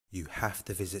You have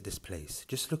to visit this place.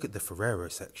 Just look at the Ferrero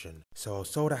section. So I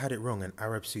was told I had it wrong and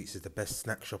Arab Sweets is the best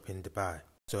snack shop in Dubai.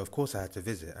 So of course I had to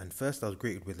visit, and first I was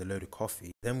greeted with a load of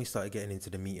coffee. Then we started getting into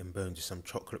the meat and bones with some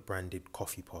chocolate branded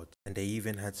coffee pods, and they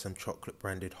even had some chocolate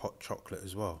branded hot chocolate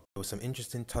as well. There were some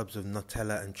interesting tubs of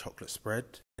Nutella and chocolate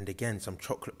spread, and again some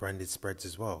chocolate branded spreads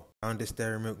as well. Found this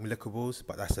Dairy Milk Lickables,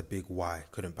 but that's a big why,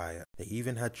 couldn't buy it. They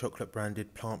even had chocolate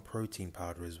branded plant protein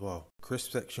powder as well. The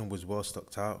crisp section was well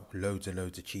stocked out, loads and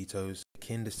loads of Cheetos. The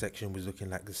Kinder section was looking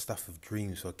like the stuff of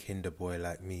dreams for a Kinder boy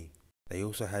like me. They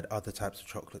also had other types of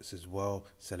chocolates as well,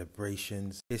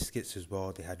 celebrations, biscuits as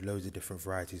well. They had loads of different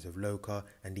varieties of Loca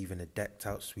and even a decked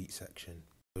out sweet section.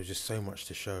 There was just so much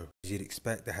to show. As you'd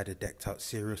expect, they had a decked out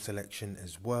cereal selection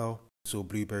as well. Also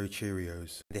blueberry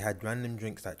Cheerios. They had random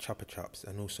drinks like Chupa Chups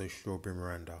and also Strawberry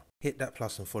Miranda. Hit that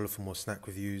plus and follow for more snack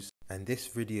reviews. And this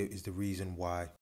video is the reason why